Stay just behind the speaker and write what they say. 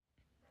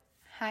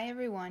Hi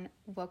everyone,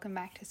 welcome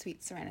back to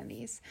Sweet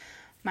Serenities.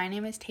 My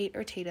name is Tate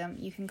or Tatum,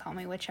 you can call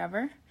me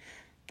whichever.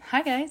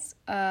 Hi guys,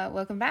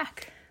 welcome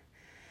back.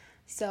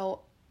 So,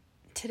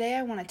 today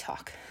I want to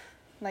talk,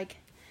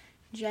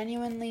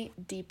 genuinely,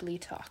 deeply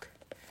talk.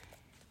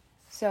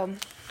 So,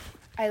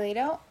 I laid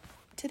out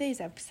today's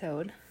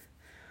episode,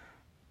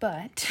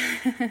 but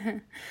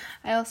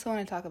I also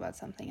want to talk about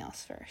something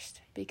else first,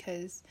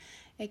 because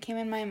it came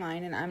in my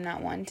mind and I'm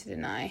not one to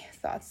deny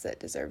thoughts that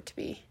deserve to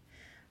be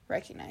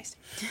recognized.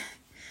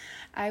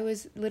 I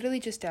was literally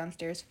just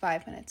downstairs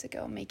 5 minutes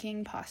ago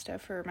making pasta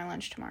for my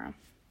lunch tomorrow.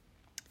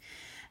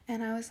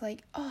 And I was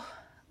like,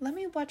 let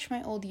me watch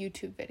my old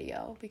YouTube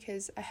video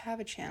because I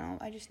have a channel.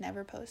 I just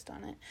never post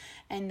on it.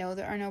 And no,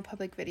 there are no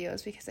public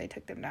videos because I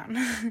took them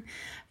down.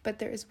 But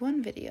there is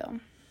one video.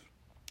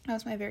 That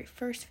was my very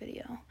first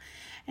video.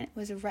 And it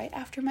was right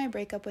after my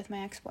breakup with my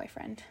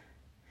ex-boyfriend.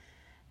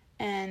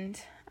 And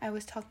I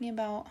was talking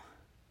about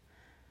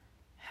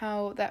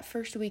how that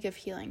first week of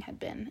healing had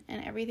been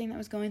and everything that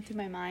was going through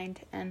my mind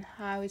and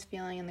how I was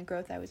feeling and the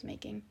growth I was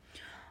making.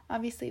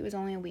 Obviously, it was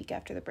only a week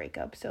after the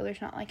breakup, so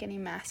there's not any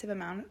massive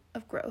amount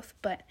of growth,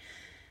 but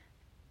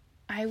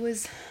I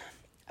was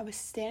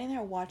standing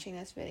there watching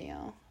this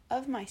video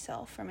of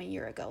myself from a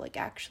year ago,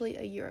 actually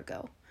a year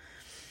ago.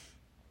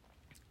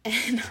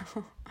 And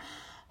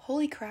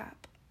holy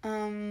crap,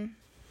 I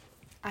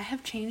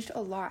have changed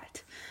a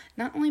lot.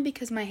 Not only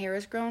because my hair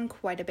has grown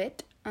quite a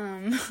bit,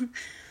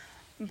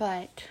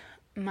 but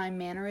my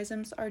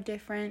mannerisms are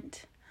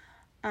different.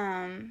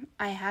 I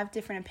have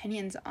different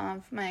opinions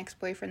of my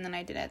ex-boyfriend than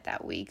I did at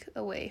that week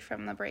away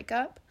from the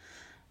breakup.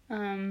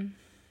 A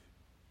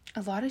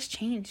lot has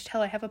changed.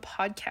 Hell, I have a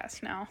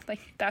podcast now.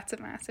 That's a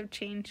massive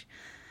change.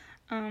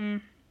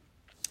 So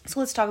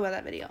let's talk about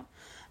that video.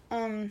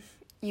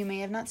 You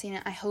may have not seen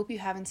it. I hope you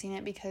haven't seen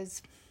it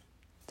because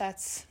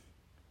let's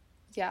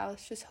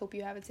just hope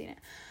you haven't seen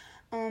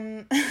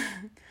it.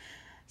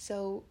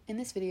 So in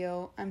this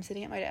video, I'm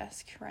sitting at my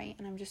desk, right?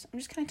 And I'm just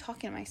kind of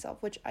talking to myself,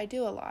 which I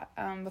do a lot.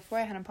 Before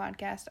I had a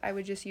podcast, I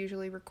would just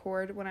usually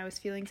record when I was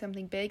feeling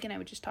something big and I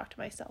would just talk to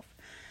myself,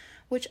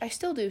 which I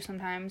still do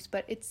sometimes,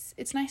 but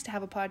it's nice to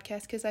have a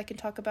podcast because I can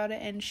talk about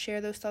it and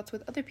share those thoughts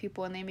with other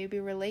people and they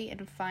maybe relate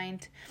and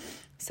find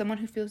someone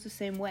who feels the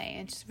same way.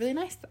 It's just really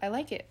nice. I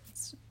like it.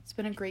 It's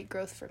been a great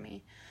growth for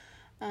me.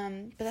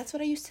 But that's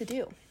what I used to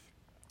do.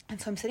 And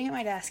so I'm sitting at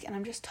my desk and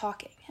I'm just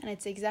talking. And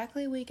it's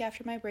exactly a week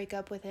after my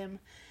breakup with him.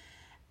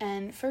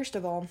 And first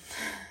of all,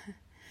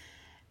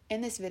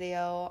 in this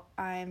video,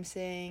 I'm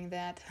saying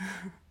that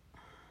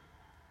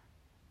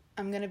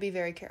I'm going to be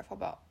very careful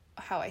about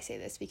how I say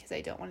this because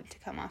I don't want it to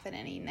come off in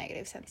any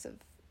negative sense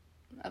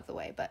of the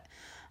way. But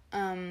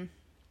I'm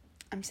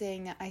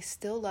saying that I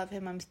still love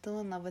him. I'm still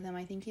in love with him.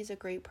 I think he's a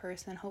great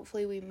person.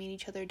 Hopefully we meet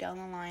each other down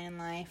the line in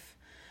life.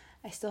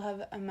 I still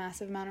have a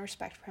massive amount of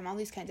respect for him. All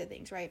these kinds of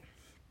things, right?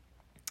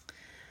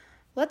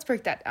 Let's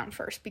break that down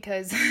first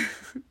because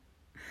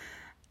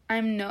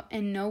I'm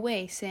in no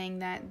way saying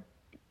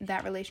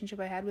that relationship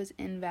I had was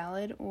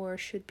invalid or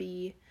should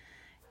be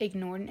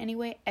ignored in any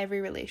way.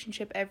 Every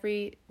relationship,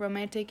 every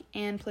romantic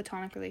and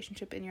platonic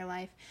relationship in your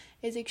life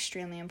is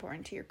extremely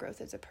important to your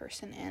growth as a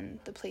person and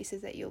the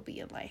places that you'll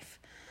be in life.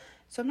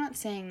 So I'm not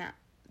saying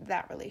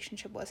that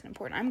relationship wasn't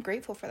important. I'm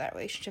grateful for that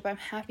relationship. I'm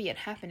happy it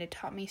happened. It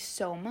taught me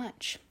so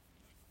much.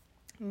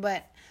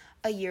 But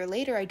a year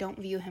later, I don't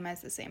view him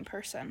as the same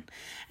person.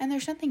 And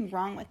there's nothing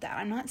wrong with that.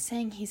 I'm not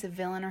saying he's a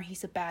villain or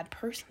he's a bad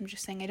person. I'm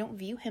just saying I don't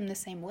view him the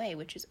same way,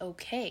 which is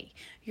okay.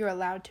 You're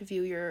allowed to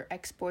view your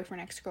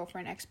ex-boyfriend,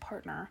 ex-girlfriend,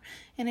 ex-partner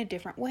in a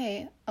different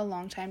way a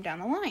long time down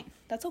the line.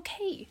 That's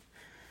okay.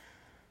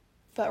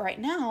 But right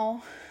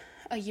now,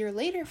 a year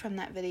later from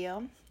that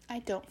video, I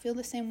don't feel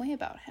the same way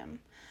about him.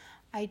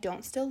 I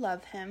don't still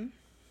love him.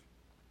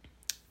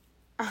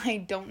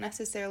 I don't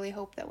necessarily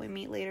hope that we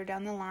meet later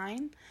down the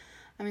line.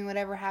 I mean,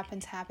 whatever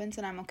happens,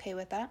 and I'm okay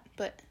with that,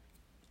 but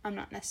I'm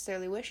not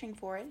necessarily wishing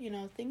for it.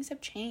 Things have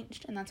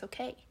changed, and that's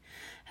okay.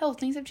 Hell,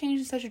 things have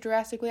changed in such a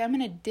drastic way. I'm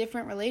in a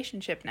different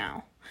relationship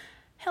now.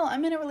 Hell,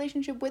 I'm in a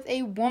relationship with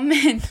a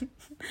woman.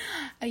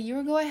 A year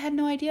ago, I had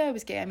no idea I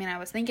was gay. I mean, I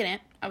was thinking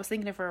it. I was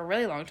thinking it for a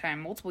really long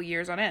time, multiple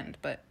years on end,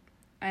 but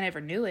I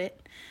never knew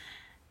it.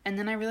 And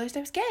then I realized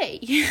I was gay.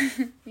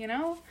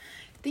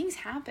 Things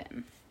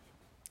happen.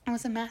 It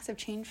was a massive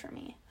change for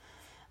me.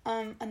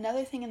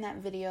 Another thing in that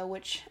video,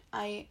 which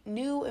I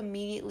knew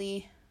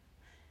immediately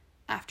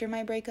after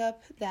my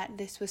breakup that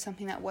this was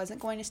something that wasn't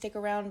going to stick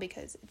around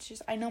because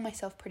I know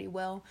myself pretty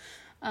well.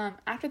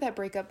 After that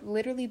breakup,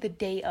 literally the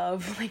day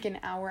of, an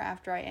hour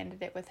after I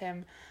ended it with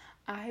him,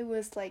 I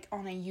was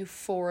on a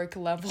euphoric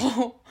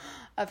level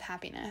of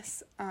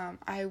happiness.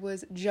 I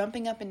was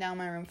jumping up and down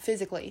my room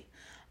physically.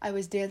 I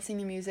was dancing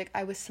to music.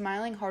 I was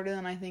smiling harder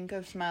than I think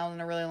I've smiled in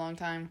a really long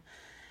time.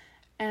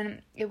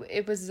 And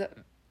it was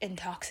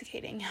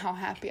intoxicating how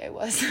happy I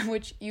was,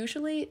 which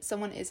usually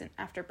someone isn't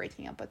after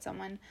breaking up with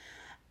someone.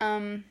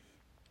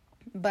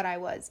 But I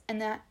was.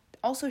 And that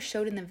also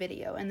showed in the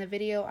video. In the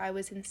video, I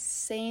was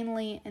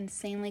insanely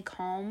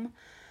calm.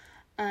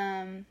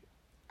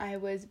 I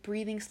was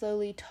breathing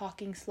slowly,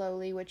 talking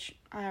slowly, which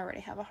I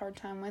already have a hard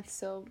time with.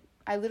 So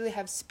I literally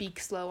have speak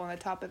slow on the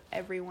top of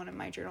every one of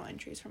my journal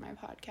entries for my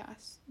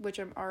podcast, which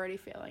I'm already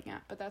failing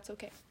at, but that's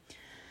okay.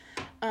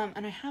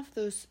 And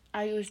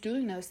I was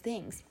doing those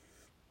things.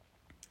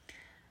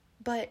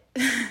 But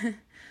it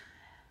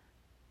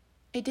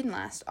didn't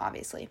last,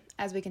 obviously,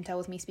 as we can tell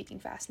with me speaking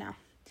fast now.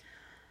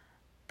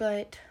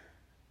 But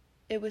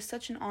it was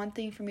such an odd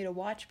thing for me to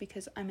watch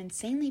because I'm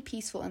insanely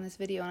peaceful in this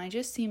video, and I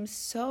seem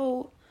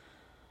so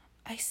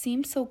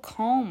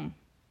calm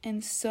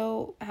and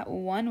so at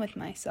one with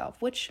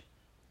myself, which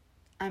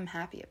I'm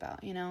happy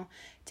about,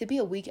 to be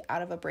a week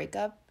out of a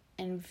breakup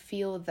and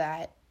feel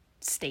that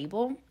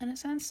stable in a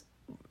sense,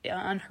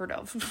 unheard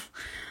of.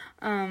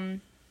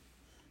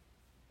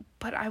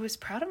 But I was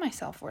proud of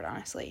myself for it,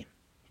 honestly.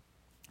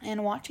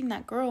 And watching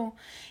that girl,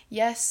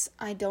 yes,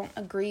 I don't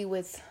agree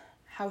with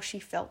how she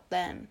felt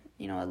then.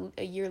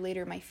 A year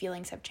later, my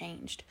feelings have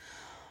changed.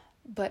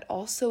 But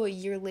also a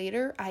year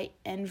later, I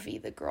envy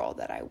the girl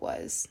that I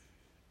was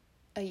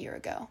a year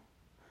ago.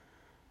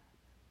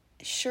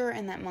 Sure,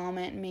 in that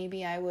moment,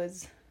 maybe I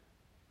was,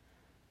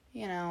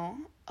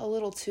 a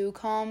little too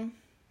calm.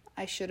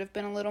 I should have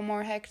been a little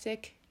more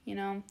hectic,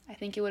 I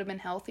think it would have been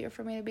healthier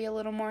for me to be a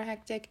little more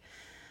hectic.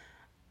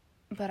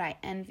 But I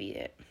envy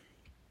it.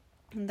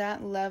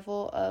 That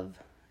level of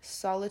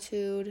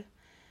solitude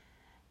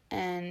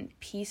and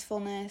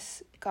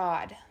peacefulness,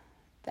 God,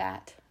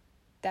 that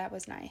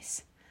was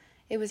nice.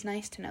 It was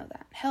nice to know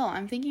that. Hell,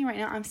 I'm thinking right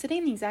now, I'm sitting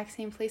in the exact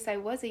same place I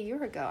was a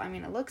year ago. I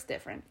mean, it looks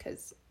different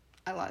because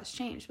a lot has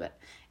changed, but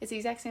it's the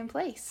exact same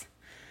place.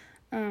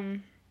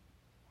 And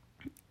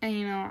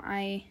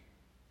I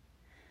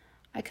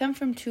come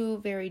from two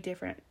very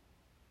different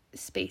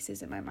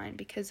spaces in my mind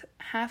because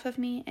half of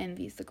me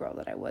envies the girl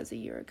that I was a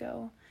year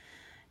ago.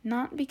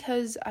 Not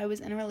because I was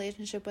in a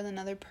relationship with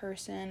another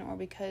person or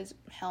because,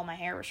 hell, my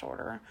hair was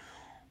shorter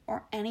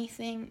or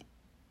anything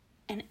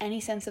in any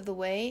sense of the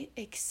way,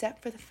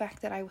 except for the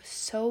fact that I was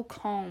so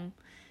calm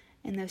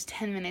in those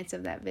 10 minutes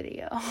of that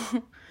video.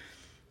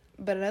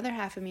 But another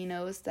half of me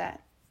knows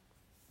that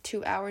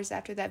 2 hours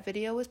after that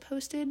video was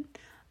posted,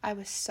 I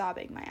was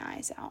sobbing my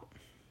eyes out.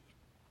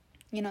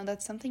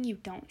 That's something you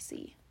don't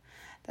see.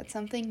 That's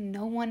something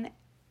no one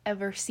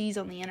ever sees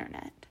on the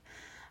internet.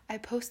 I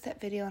post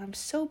that video and I'm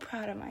so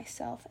proud of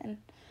myself. And,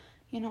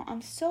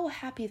 I'm so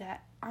happy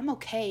that I'm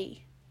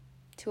okay.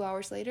 2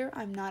 hours later,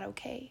 I'm not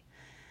okay.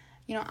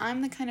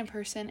 I'm the kind of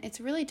person, it's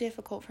really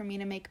difficult for me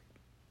to make,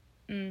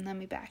 let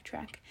me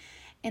backtrack.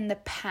 In the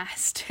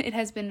past, it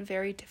has been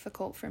very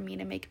difficult for me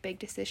to make big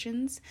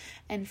decisions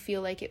and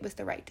feel like it was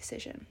the right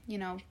decision.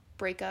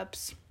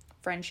 Breakups,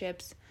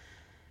 friendships,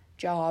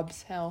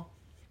 jobs, hell.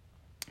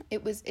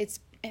 It was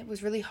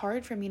really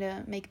hard for me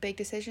to make big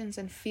decisions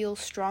and feel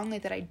strongly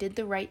that I did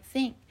the right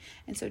thing.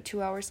 And so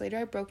 2 hours later,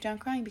 I broke down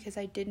crying because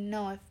I didn't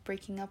know if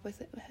breaking up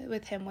with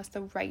him was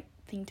the right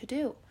thing to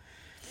do.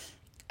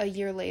 A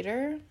year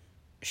later,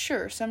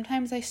 sure,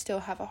 sometimes I still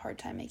have a hard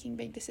time making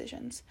big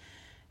decisions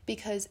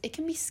because it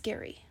can be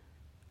scary.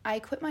 I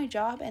quit my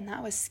job and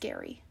that was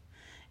scary.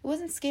 It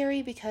wasn't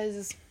scary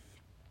because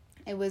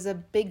it was a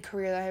big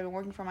career that I had been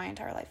working for my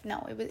entire life. No,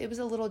 it was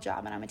a little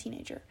job and I'm a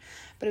teenager.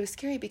 But it was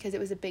scary because it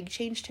was a big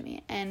change to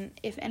me. And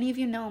if any of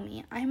you know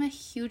me, I'm a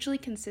hugely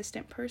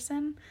consistent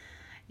person.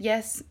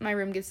 Yes, my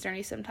room gets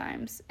dirty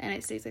sometimes and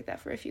it stays like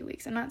that for a few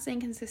weeks. I'm not saying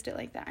consistent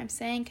like that. I'm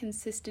saying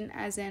consistent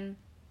as in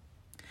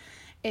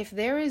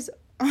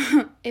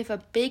if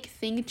a big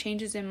thing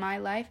changes in my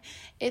life,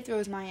 it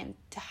throws my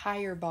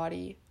entire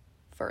body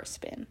for a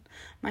spin.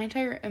 My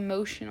entire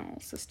emotional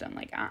system,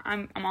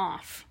 I'm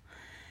off.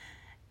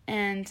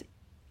 And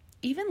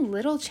even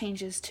little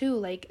changes too,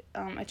 like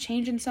a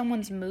change in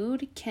someone's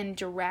mood can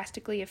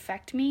drastically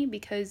affect me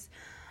because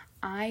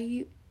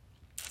I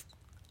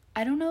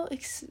don't know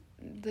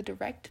the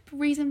direct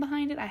reason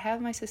behind it. I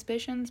have my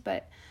suspicions,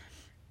 but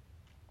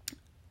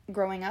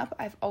growing up,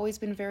 I've always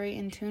been very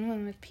in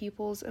tune with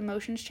people's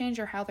emotions change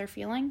or how they're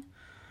feeling.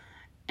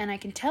 And I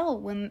can tell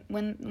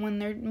when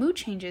their mood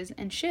changes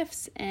and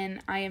shifts,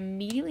 and I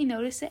immediately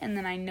notice it, and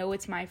then I know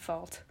it's my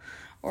fault.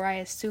 Or I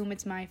assume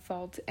it's my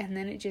fault, and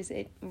then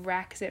it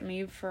racks at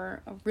me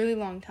for a really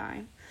long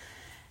time.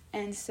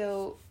 And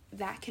so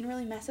that can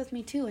really mess with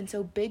me too. And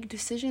so big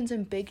decisions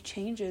and big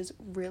changes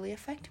really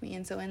affect me.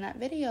 And so in that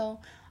video,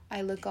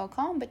 I look all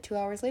calm, but 2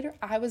 hours later,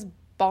 I was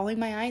bawling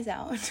my eyes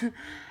out,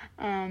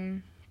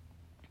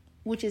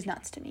 which is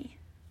nuts to me.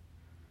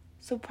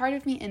 So part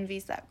of me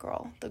envies that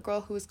girl, the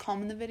girl who was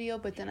calm in the video,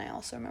 but then I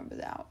also remember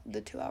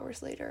the 2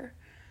 hours later,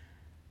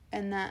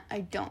 and that I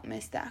don't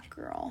miss that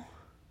girl.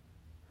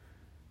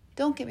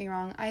 Don't get me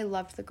wrong, I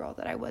loved the girl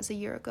that I was a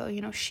year ago.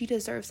 She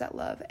deserves that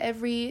love.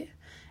 Every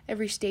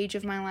stage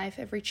of my life,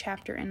 every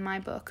chapter in my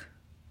book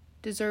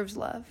deserves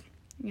love.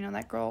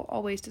 That girl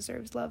always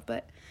deserves love,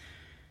 but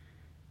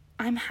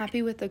I'm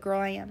happy with the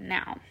girl I am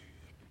now,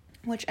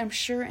 which I'm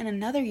sure in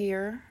another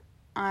year,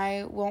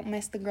 I won't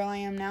miss the girl I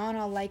am now, and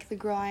I'll like the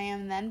girl I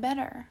am then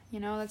better.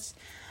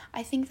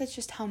 I think that's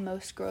just how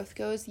most growth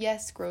goes.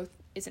 Yes, growth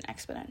isn't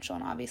exponential,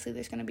 and obviously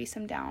there's going to be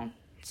some downs,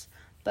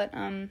 But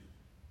I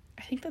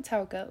think that's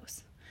how it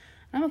goes.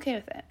 I'm okay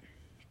with it.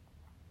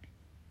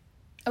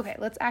 Okay,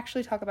 let's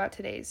actually talk about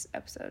today's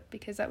episode,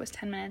 because that was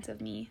 10 minutes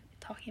of me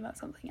talking about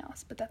something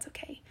else, but that's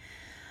okay.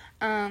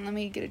 Let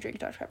me get a drink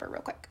of Dr. Pepper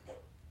real quick.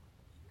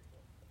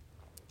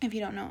 If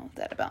you don't know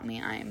that about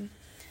me, I'm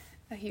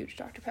a huge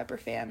Dr. Pepper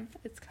fan.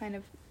 It's kind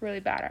of really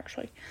bad,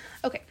 actually.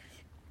 Okay.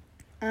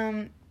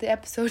 The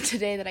episode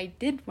today that I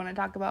did want to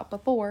talk about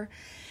before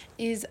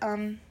is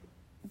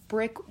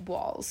brick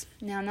walls.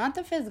 Now, not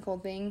the physical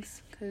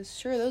things, because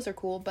sure, those are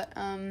cool, but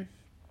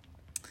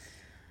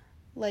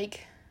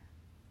like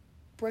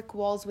brick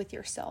walls with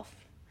yourself.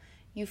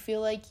 You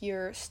feel like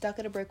you're stuck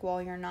at a brick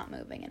wall, you're not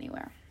moving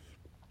anywhere.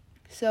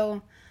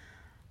 So,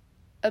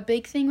 a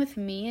big thing with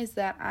me is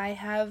that I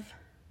have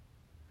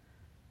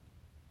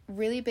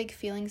really big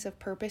feelings of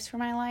purpose for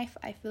my life.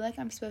 I feel like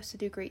I'm supposed to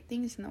do great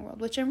things in the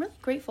world, which I'm really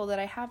grateful that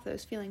I have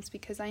those feelings,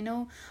 because I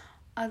know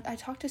I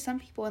talk to some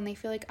people and they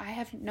feel like I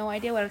have no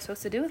idea what I'm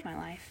supposed to do with my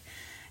life.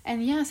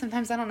 And yeah,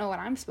 sometimes I don't know what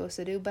I'm supposed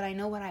to do, but I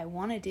know what I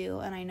want to do,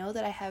 and I know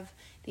that I have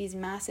these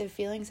massive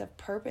feelings of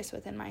purpose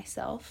within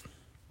myself.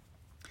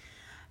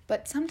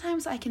 But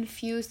sometimes I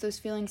confuse those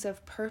feelings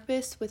of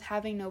purpose with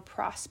having no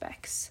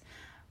prospects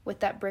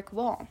with that brick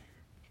wall.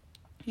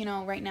 You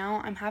know, right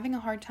now I'm having a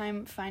hard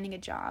time finding a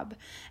job.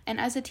 And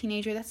as a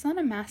teenager, that's not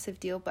a massive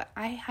deal, but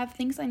I have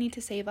things I need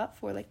to save up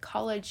for, like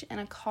college and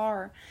a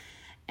car.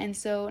 And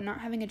so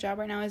not having a job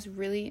right now is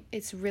really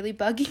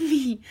bugging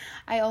me.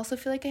 I also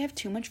feel like I have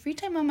too much free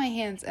time on my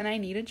hands and I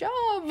need a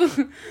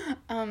job.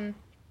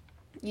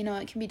 You know,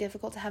 it can be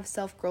difficult to have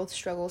self-growth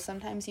struggles.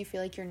 Sometimes you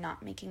feel like you're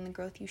not making the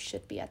growth you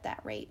should be at that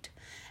rate.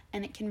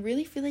 And it can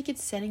really feel like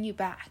it's setting you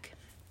back.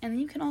 And then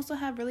you can also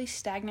have really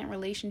stagnant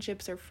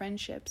relationships or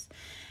friendships.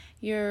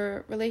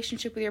 Your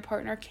relationship with your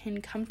partner can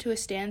come to a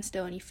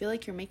standstill and you feel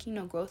like you're making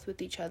no growth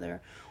with each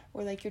other,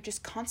 or like you're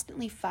just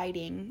constantly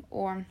fighting,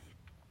 or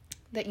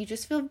that you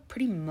just feel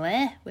pretty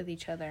meh with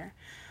each other.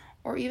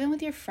 Or even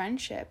with your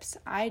friendships.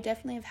 I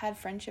definitely have had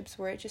friendships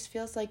where it just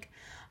feels like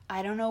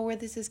I don't know where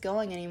this is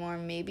going anymore.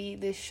 Maybe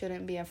this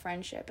shouldn't be a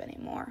friendship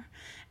anymore.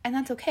 And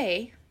that's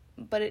okay,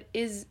 but it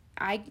is,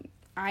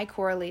 I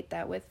correlate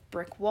that with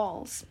brick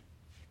walls.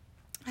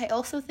 I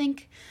also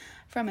think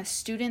from a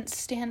student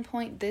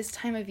standpoint, this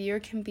time of year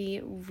can be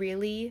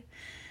really,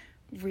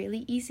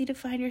 really easy to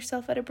find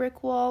yourself at a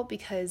brick wall,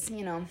 because,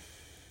 you know,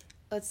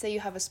 let's say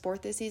you have a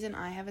sport this season,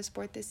 I have a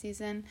sport this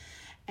season,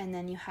 and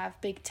then you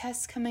have big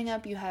tests coming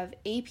up, you have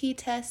AP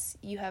tests,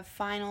 you have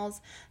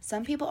finals.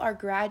 Some people are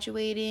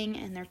graduating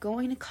and they're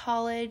going to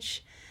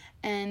college,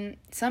 and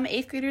some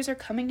 8th graders are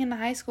coming into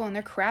high school and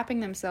they're crapping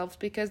themselves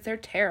because they're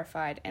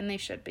terrified, and they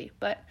should be,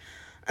 but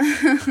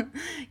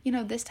you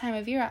know, this time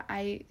of year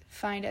I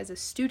find as a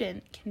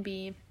student can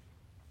be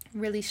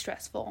really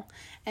stressful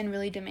and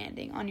really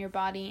demanding on your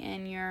body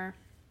and your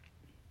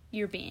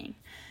being.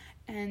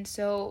 And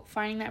so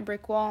finding that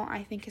brick wall,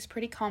 I think, is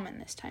pretty common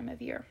this time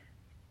of year.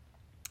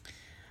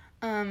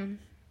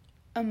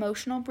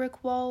 Emotional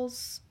brick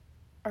walls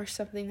are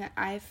something that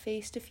I've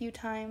faced a few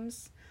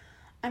times.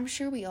 I'm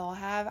sure we all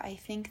have. I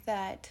think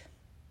that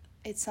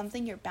it's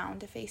something you're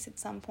bound to face at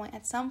some point.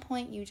 At some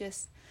point you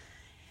just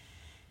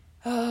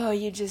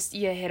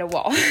you hit a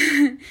wall.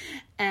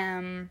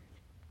 I'm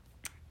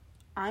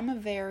a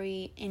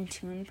very in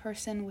tune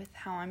person with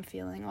how I'm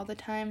feeling all the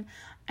time.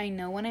 I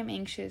know when I'm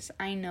anxious.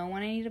 I know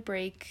when I need a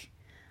break.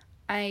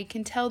 I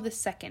can tell the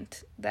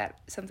second that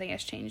something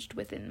has changed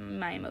within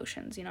my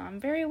emotions. You know, I'm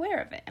very aware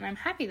of it, and I'm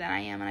happy that I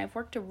am, and I've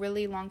worked a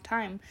really long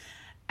time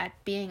at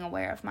being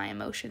aware of my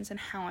emotions and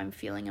how I'm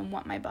feeling and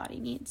what my body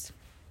needs.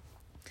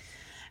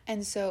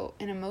 And so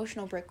an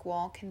emotional brick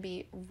wall can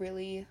be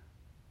really,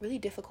 really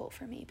difficult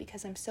for me,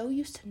 because I'm so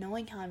used to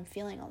knowing how I'm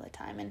feeling all the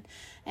time,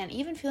 and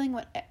even feeling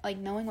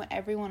knowing what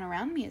everyone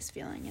around me is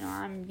feeling. You know,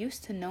 I'm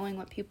used to knowing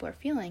what people are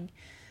feeling,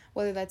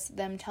 whether that's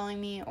them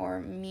telling me or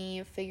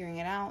me figuring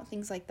it out,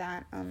 things like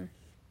that.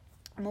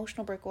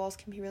 Emotional brick walls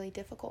can be really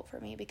difficult for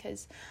me,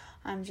 because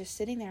I'm just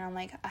sitting there, I'm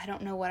like, I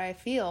don't know what I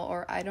feel,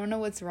 or I don't know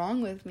what's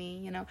wrong with me,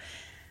 you know.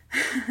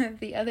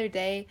 The other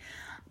day,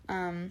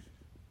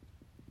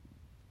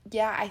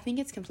 yeah, I think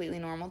it's completely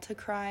normal to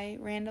cry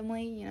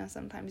randomly. You know,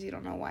 sometimes you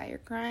don't know why you're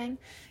crying.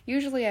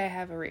 Usually I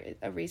have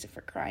a reason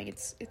for crying.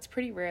 It's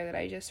pretty rare that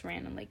I just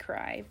randomly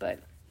cry. But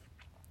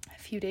a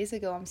few days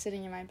ago, I'm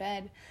sitting in my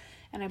bed,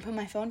 and I put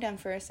my phone down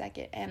for a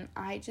second, and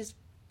I just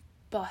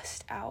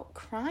bust out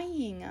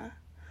crying.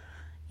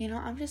 You know,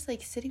 I'm just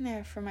like sitting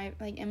there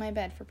in my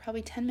bed for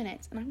probably 10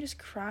 minutes, and I'm just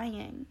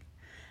crying.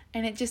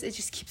 And it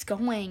just keeps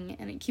going,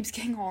 and it keeps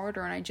getting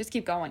harder, and I just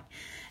keep going.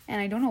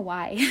 And I don't know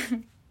why.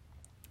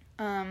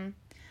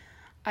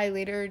 I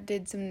later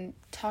did some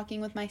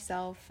talking with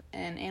myself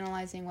and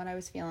analyzing what I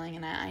was feeling,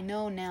 and I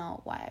know now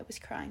why I was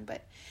crying,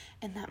 but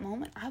in that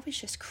moment I was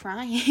just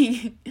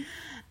crying.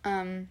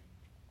 And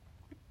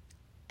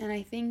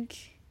I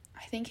think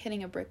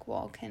hitting a brick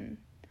wall can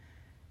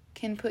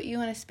put you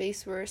in a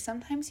space where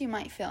sometimes you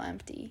might feel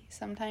empty.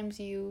 Sometimes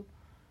you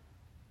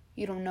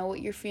don't know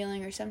what you're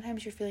feeling, or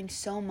sometimes you're feeling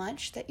so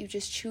much that you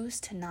just choose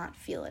to not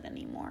feel it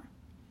anymore.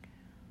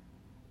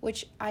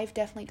 which I've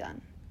definitely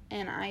done.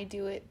 And I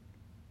do it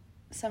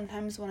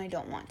sometimes when I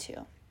don't want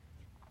to.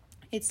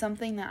 It's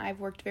something that I've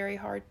worked very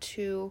hard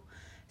to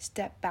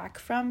step back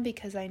from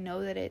because I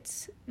know that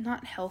it's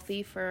not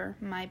healthy for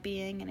my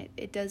being and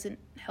it doesn't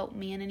help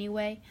me in any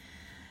way.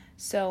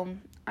 So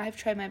I've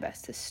tried my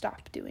best to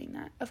stop doing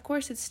that. Of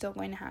course, it's still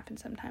going to happen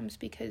sometimes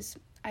because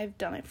I've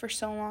done it for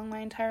so long my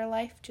entire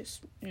life,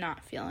 just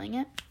not feeling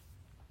it.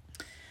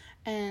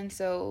 And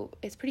so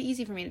it's pretty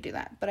easy for me to do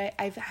that. But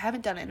I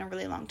haven't done it in a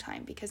really long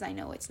time because I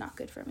know it's not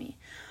good for me.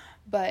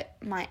 But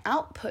my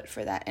output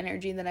for that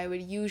energy that I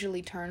would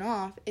usually turn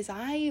off is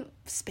I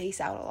space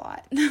out a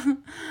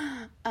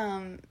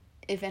lot.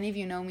 If any of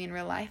you know me in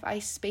real life, I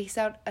space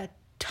out a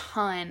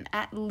ton,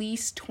 at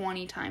least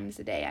 20 times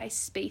a day. I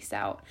space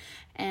out,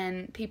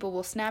 and people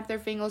will snap their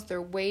fingers,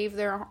 they'll wave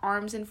their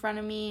arms in front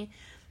of me.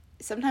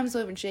 Sometimes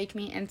they'll even shake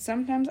me, and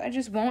sometimes I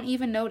just won't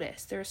even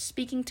notice. They're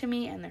speaking to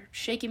me, and they're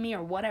shaking me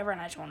or whatever,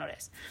 and I just won't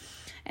notice.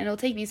 And it'll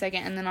take me a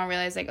second, and then I'll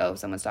realize, like, oh,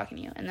 someone's talking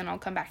to you, and then I'll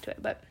come back to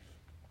it. But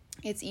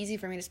it's easy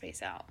for me to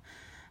space out.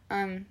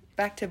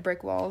 Back to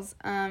brick walls.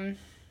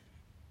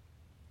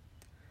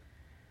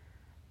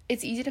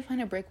 It's easy to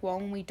find a brick wall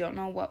when we don't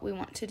know what we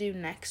want to do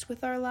next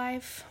with our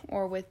life,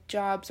 or with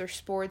jobs or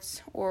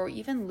sports, or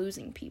even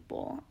losing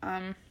people.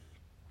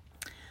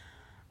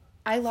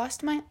 I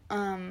lost my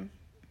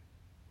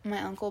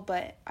uncle,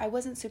 but I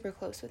wasn't super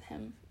close with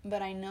him.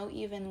 But I know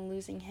even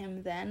losing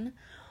him then,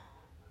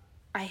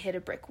 I hit a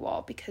brick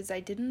wall because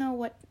I didn't know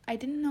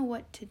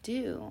what to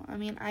do. I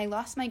mean, I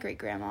lost my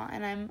great-grandma,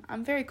 and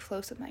I'm very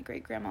close with my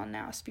great-grandma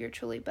now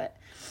spiritually, but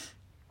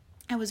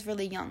I was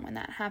really young when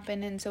that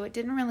happened, and so it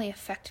didn't really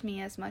affect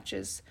me as much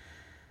as,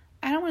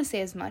 I don't want to say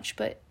as much,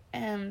 but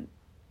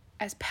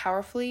as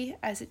powerfully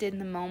as it did in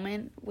the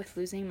moment with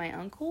losing my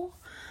uncle,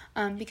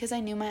 because I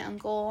knew my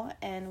uncle,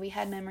 and we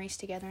had memories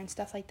together and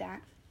stuff like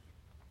that.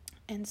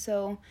 And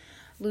so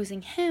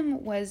losing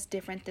him was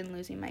different than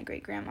losing my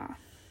great-grandma.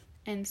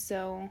 And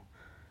so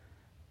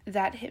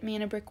that hit me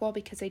in a brick wall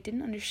because I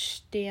didn't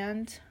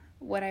understand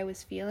what I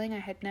was feeling. I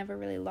had never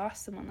really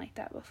lost someone like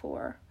that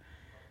before.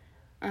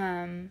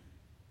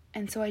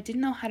 And so I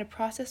didn't know how to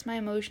process my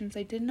emotions.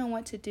 I didn't know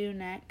what to do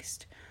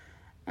next.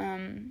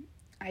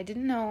 I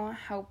didn't know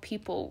how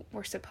people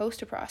were supposed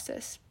to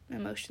process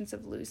emotions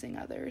of losing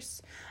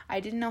others. I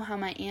didn't know how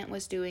my aunt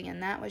was doing,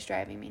 and that was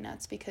driving me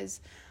nuts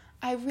because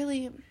I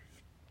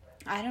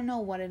don't know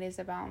what it is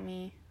about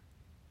me.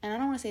 And I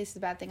don't want to say this is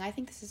a bad thing. I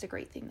think this is a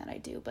great thing that I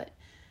do. But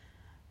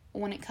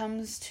when it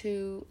comes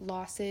to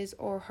losses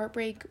or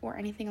heartbreak or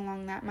anything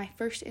along that, my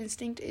first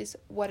instinct is,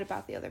 what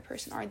about the other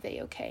person? Are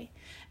they okay?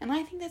 And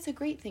I think that's a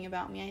great thing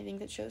about me. I think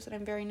that shows that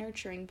I'm very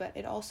nurturing, but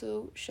it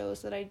also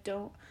shows that I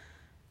don't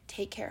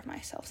take care of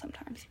myself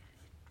sometimes.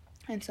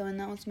 And so in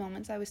those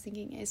moments, I was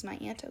thinking, is my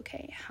aunt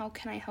okay? How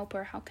can I help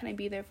her? How can I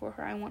be there for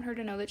her? I want her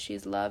to know that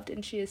she's loved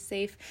and she is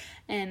safe,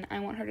 and I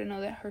want her to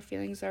know that her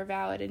feelings are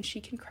valid and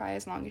she can cry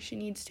as long as she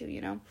needs to,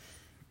 you know?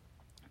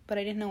 But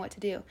I didn't know what to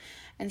do.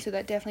 And so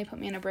that definitely put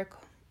me in a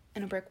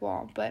brick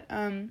wall. But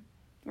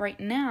right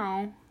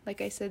now, like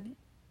I said,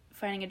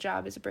 finding a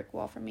job is a brick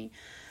wall for me.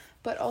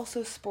 But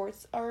also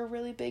sports are a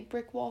really big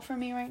brick wall for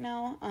me right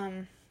now.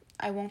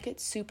 I won't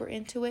get super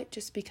into it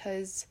just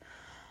because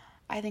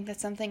I think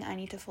that's something I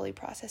need to fully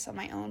process on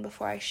my own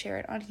before I share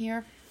it on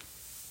here.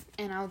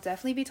 And I'll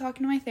definitely be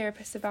talking to my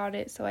therapist about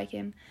it so I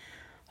can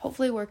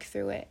hopefully work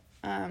through it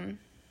at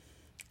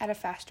a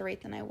faster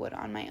rate than I would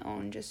on my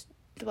own, just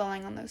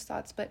dwelling on those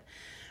thoughts. But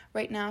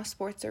right now,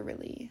 sports are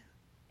really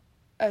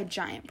a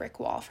giant brick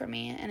wall for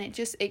me. And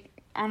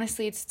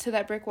honestly, it's to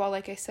that brick wall,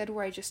 like I said,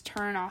 where I just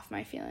turn off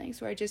my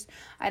feelings, where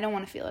I don't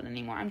want to feel it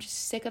anymore. I'm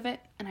just sick of it,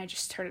 and I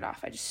just turn it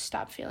off. I just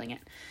stop feeling it.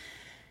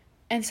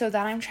 And so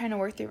that I'm trying to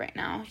work through right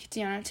now.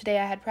 You know, today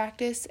I had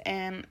practice,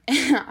 and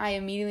I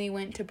immediately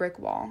went to brick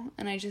wall.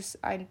 And I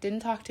didn't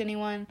talk to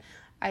anyone.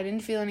 I didn't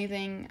feel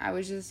anything. I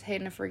was just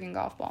hitting a freaking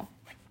golf ball.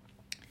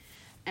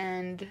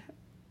 And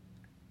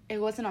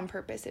it wasn't on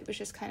purpose. It was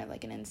just kind of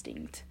like an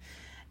instinct.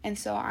 And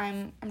so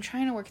I'm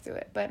trying to work through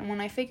it. But when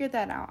I figure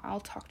that out,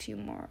 I'll talk to you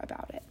more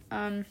about it.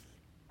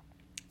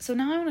 So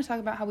now I want to talk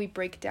about how we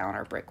break down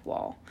our brick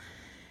wall,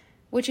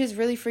 which is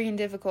really freaking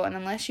difficult. And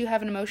unless you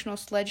have an emotional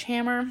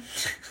sledgehammer...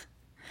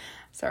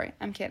 Sorry,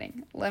 I'm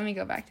kidding. Let me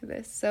go back to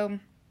this. So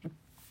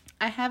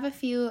I have a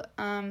few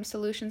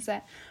solutions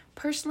that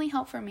personally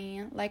help for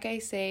me. Like I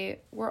say,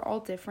 we're all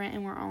different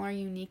and we're all our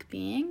unique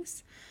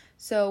beings.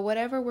 So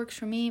whatever works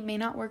for me may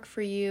not work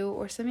for you,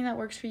 or something that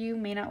works for you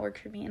may not work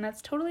for me. And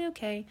that's totally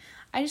okay.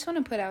 I just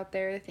want to put out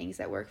there the things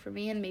that work for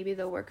me, and maybe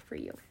they'll work for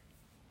you.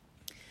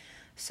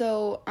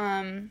 So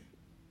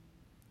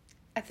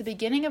at the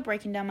beginning of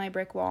breaking down my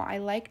brick wall, I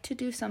like to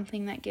do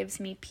something that gives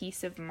me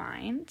peace of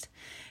mind,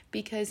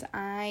 because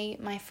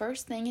my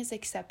first thing is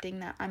accepting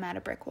that I'm at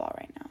a brick wall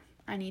right now.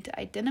 I need to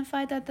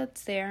identify that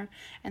that's there,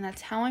 and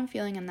that's how I'm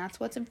feeling, and that's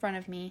what's in front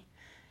of me.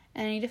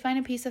 And I need to find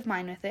a peace of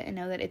mind with it and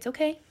know that it's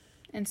okay.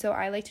 And so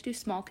I like to do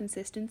small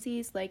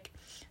consistencies like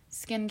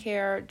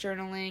skincare,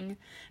 journaling,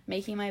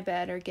 making my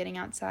bed, or getting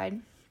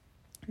outside.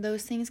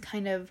 Those things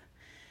kind of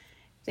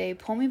They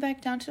pull me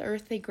back down to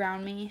earth. They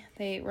ground me.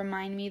 They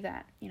remind me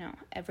that,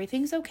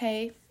 everything's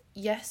okay.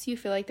 Yes, you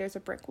feel like there's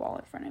a brick wall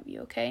in front of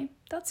you, okay?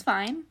 That's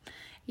fine.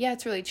 Yeah,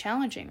 it's really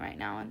challenging right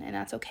now, and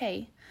that's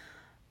okay.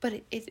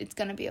 But it's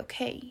going to be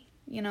okay.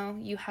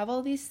 You have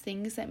all these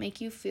things that make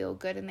you feel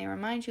good, and they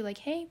remind you, like,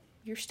 hey,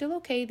 you're still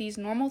okay. These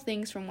normal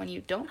things from when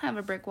you don't have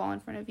a brick wall in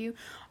front of you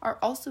are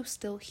also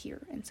still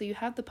here. And so you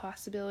have the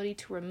possibility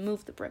to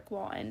remove the brick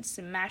wall and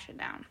smash it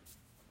down.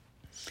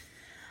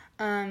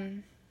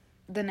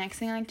 The next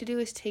thing I like to do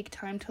is take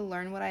time to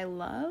learn what I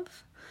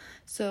love.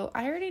 So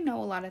I already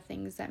know a lot of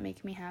things that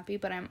make me happy,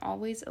 but I'm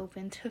always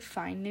open to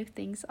find new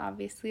things.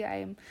 Obviously, I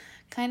am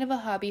kind of a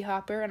hobby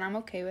hopper, and I'm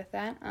okay with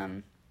that.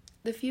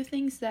 The few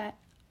things that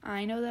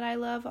I know that I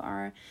love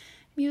are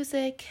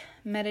music,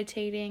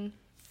 meditating,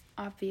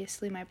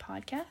 obviously my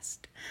podcast,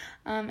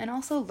 and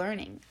also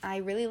learning. I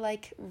really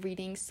like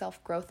reading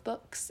self-growth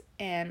books,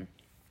 and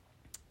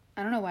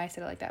I don't know why I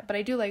said it like that, but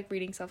I do like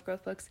reading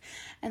self-growth books,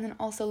 and then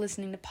also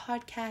listening to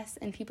podcasts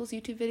and people's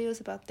YouTube videos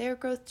about their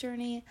growth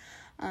journey.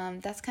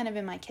 That's kind of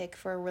been my kick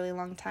for a really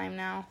long time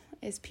now,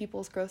 is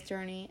people's growth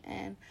journey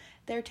and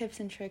their tips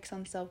and tricks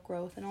on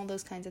self-growth and all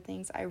those kinds of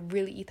things. I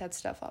really eat that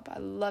stuff up. I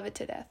love it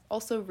to death.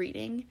 Also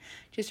reading,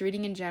 just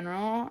reading in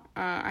general.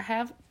 I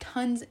have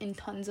tons and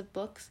tons of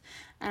books,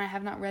 and I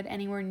have not read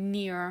anywhere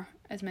near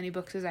as many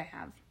books as I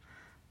have.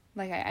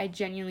 Like, I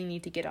genuinely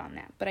need to get on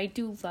that, but I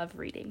do love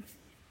reading.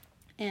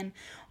 And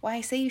why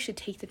I say you should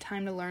take the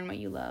time to learn what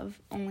you love,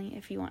 only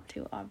if you want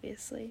to,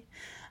 obviously.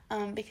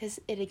 Because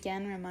it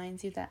again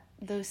reminds you that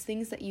those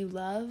things that you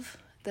love,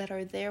 that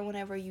are there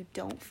whenever you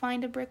don't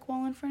find a brick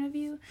wall in front of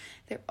you,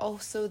 they're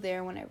also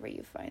there whenever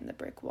you find the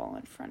brick wall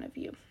in front of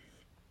you.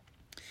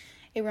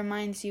 It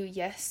reminds you,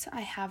 yes,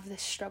 I have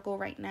this struggle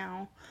right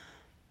now,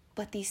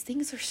 but these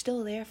things are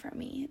still there for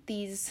me.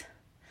 These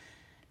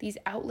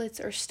outlets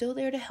are still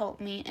there to help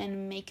me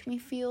and make me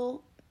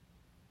feel,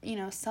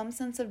 some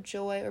sense of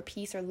joy or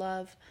peace or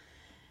love.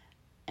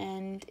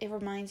 And it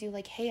reminds you,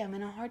 like, hey, I'm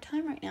in a hard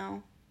time right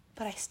now,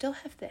 but I still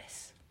have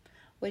this.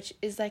 Which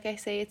is, like I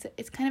say,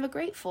 it's kind of a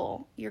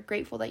grateful. You're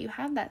grateful that you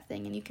have that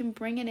thing, and you can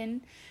bring it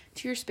in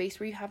to your space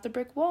where you have the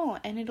brick wall,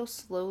 and it'll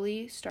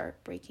slowly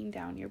start breaking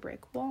down your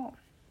brick wall.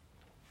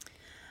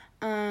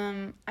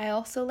 I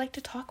also like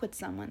to talk with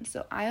someone.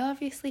 So I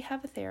obviously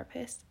have a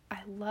therapist. I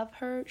love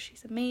her.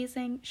 She's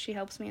amazing. She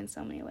helps me in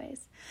so many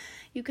ways.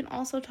 You can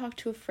also talk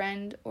to a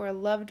friend or a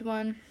loved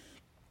one.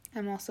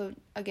 I'm also,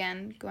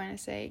 again, going to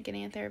say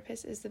getting a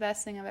therapist is the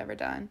best thing I've ever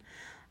done.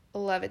 I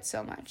love it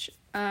so much.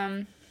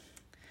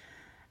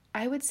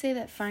 I would say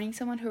that finding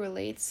someone who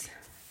relates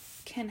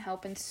can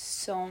help in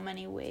so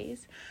many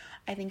ways.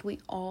 I think we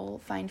all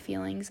find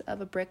feelings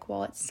of a brick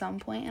wall at some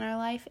point in our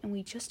life, and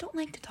we just don't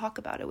like to talk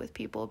about it with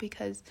people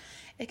because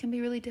it can be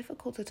really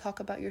difficult to talk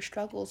about your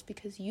struggles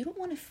because you don't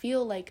want to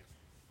feel like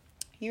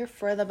you're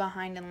further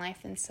behind in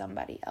life than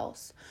somebody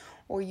else,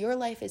 or your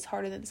life is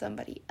harder than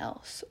somebody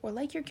else, or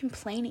like you're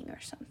complaining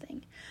or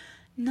something.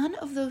 None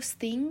of those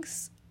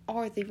things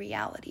are the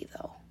reality,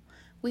 though.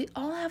 We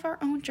all have our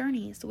own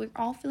journeys. We're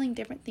all feeling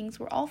different things.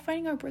 We're all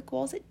finding our brick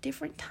walls at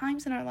different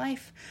times in our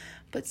life.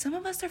 But some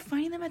of us are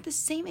finding them at the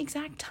same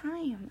exact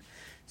time.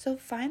 So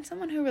find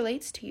someone who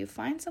relates to you.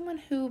 Find someone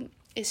who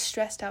is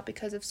stressed out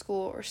because of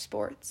school or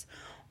sports.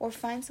 Or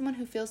find someone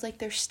who feels like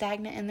they're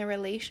stagnant in their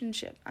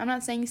relationship. I'm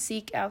not saying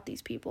seek out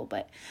these people,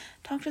 but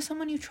talk to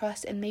someone you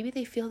trust and maybe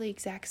they feel the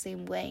exact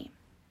same way.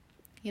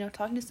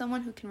 Talking to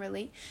someone who can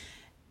relate.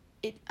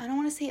 I don't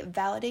want to say it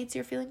validates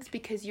your feelings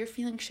because your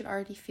feelings should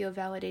already feel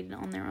validated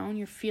on their own.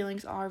 Your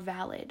feelings are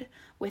valid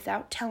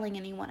without telling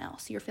anyone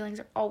else. Your feelings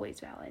are always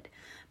valid.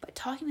 But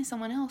talking to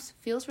someone else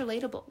feels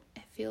relatable.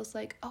 It feels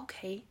like,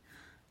 okay,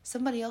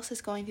 somebody else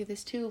is going through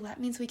this too. That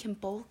means we can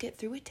both get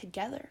through it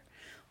together.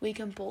 We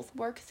can both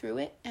work through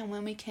it. And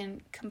when we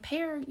can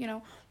compare,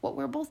 what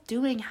we're both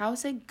doing,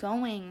 how's it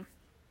going?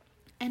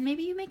 And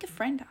maybe you make a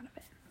friend out of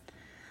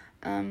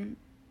it.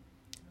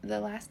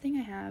 The last thing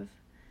I have.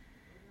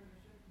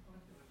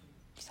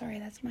 Sorry,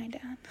 that's my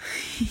dad.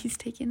 He's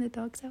taking the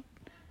dogs out.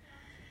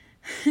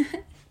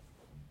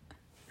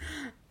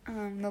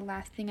 The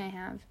last thing I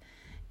have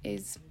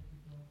is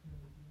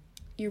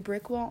your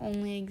brick wall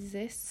only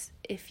exists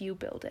if you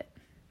build it.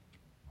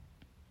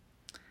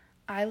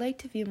 I like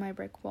to view my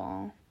brick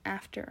wall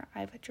after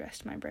I've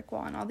addressed my brick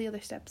wall and all the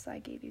other steps I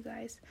gave you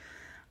guys.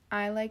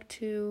 I like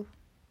to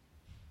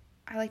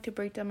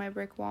break down my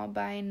brick wall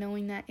by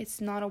knowing that it's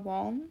not a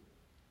wall.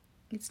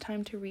 It's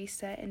time to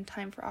reset and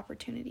time for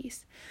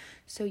opportunities.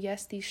 So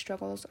yes, these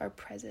struggles are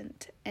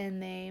present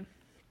and they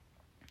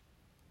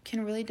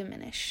can really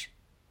diminish,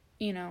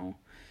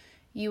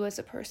 you as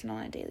a person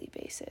on a daily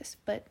basis.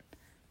 But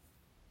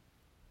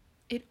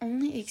it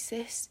only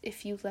exists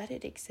if you let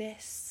it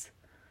exist.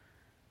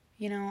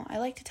 I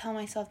like to tell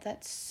myself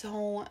that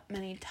so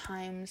many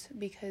times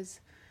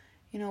because,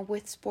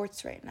 with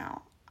sports right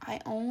now, I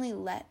only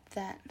let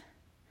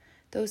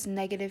those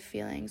negative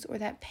feelings or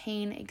that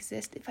pain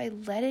exist if I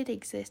let it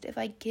exist, if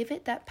I give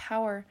it that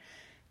power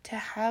to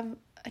have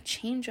a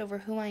change over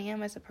who I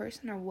am as a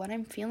person or what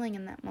I'm feeling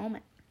in that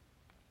moment.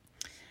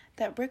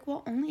 That brick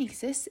wall only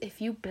exists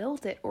if you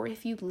build it or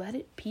if you let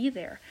it be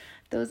there.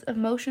 Those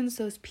emotions,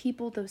 those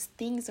people, those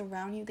things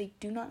around you, they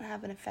do not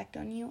have an effect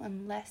on you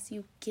unless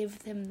you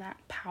give them that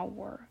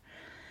power.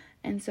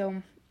 And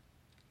so,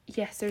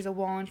 yes, there's a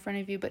wall in front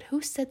of you, but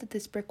who said that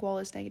this brick wall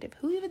is negative?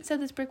 Who even said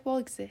this brick wall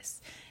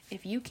exists?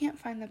 If you can't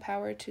find the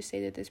power to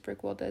say that this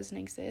brick wall doesn't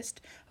exist,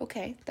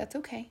 okay, that's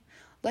okay.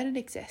 Let it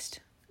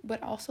exist.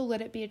 But also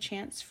let it be a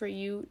chance for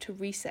you to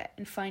reset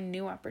and find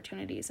new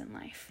opportunities in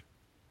life.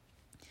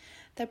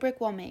 That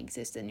brick wall may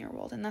exist in your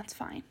world, and that's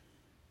fine.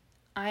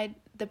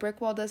 The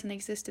brick wall doesn't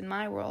exist in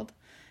my world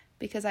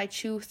because I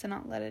choose to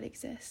not let it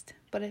exist.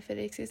 But if it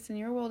exists in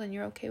your world and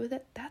you're okay with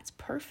it, that's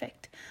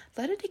perfect.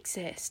 Let it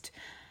exist.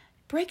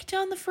 Break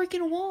down the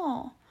freaking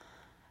wall.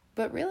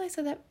 But realize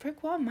that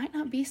brick wall might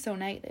not be so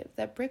negative.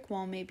 That brick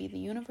wall may be the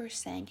universe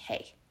saying,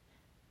 hey,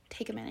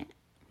 take a minute.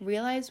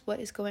 Realize what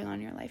is going on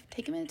in your life.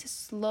 Take a minute to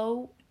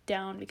slow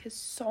down because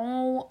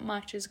so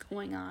much is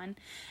going on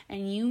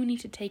and you need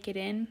to take it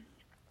in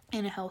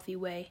a healthy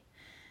way,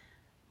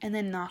 and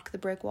then knock the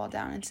brick wall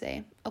down and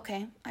say,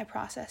 okay, I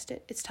processed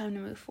it. It's time to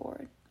move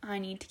forward. I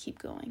need to keep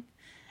going.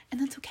 And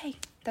that's okay.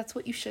 That's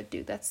what you should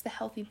do. That's the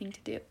healthy thing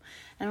to do.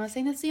 And I'm not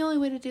saying that's the only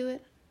way to do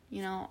it.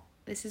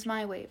 This is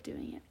my way of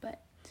doing it,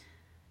 but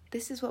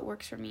this is what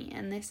works for me.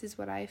 And this is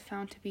what I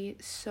found to be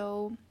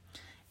so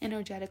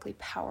energetically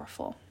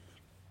powerful.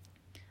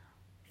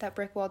 That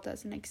brick wall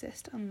doesn't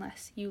exist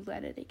unless you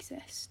let it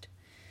exist.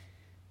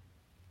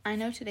 I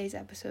know today's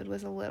episode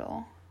was a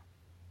little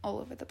all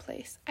over the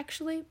place.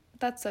 Actually,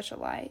 that's such a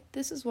lie.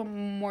 This is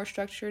one more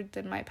structured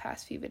than my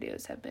past few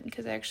videos have been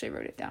because I actually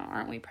wrote it down.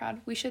 Aren't we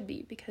proud? We should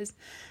be, because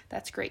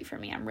that's great for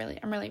me. I'm really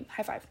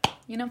high five.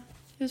 It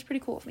was pretty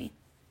cool of me.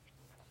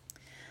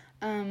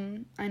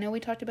 I know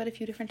we talked about a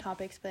few different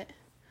topics, but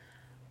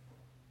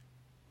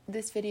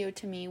this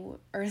podcast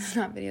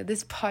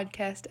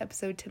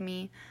episode to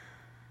me,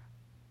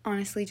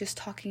 honestly, just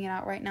talking it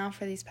out right now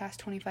for these past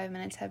 25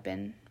 minutes have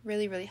been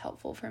really, really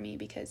helpful for me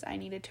because I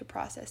needed to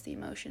process the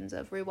emotions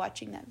of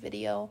rewatching that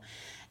video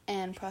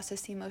and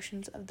process the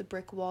emotions of the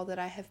brick wall that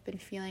I have been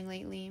feeling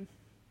lately.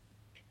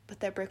 But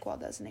that brick wall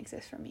doesn't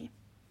exist for me.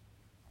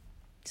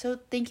 So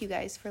thank you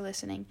guys for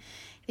listening.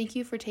 Thank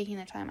you for taking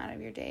the time out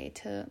of your day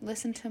to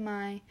listen to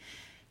my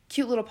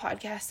cute little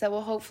podcast that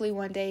will hopefully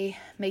one day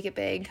make it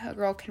big. A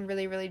girl can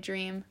really, really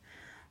dream.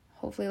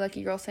 Hopefully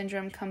Lucky Girl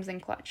Syndrome comes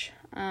in clutch.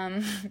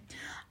 I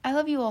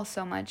love you all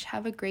so much.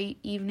 Have a great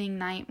evening,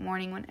 night,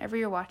 morning, whenever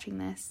you're watching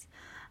this.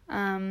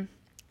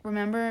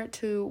 Remember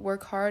to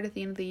work hard at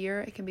the end of the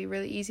year. It can be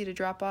really easy to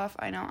drop off.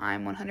 I know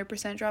I'm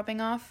 100%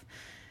 dropping off.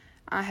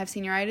 I have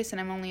senioritis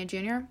and I'm only a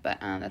junior, but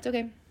that's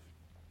okay.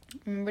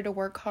 Remember to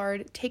work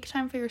hard. Take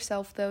time for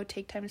yourself, though.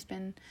 Take time to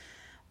spend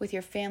with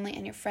your family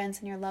and your friends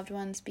and your loved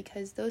ones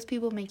because those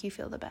people make you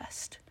feel the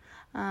best.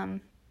 I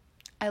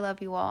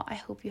love you all. I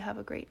hope you have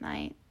a great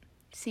night.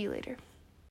 See you later.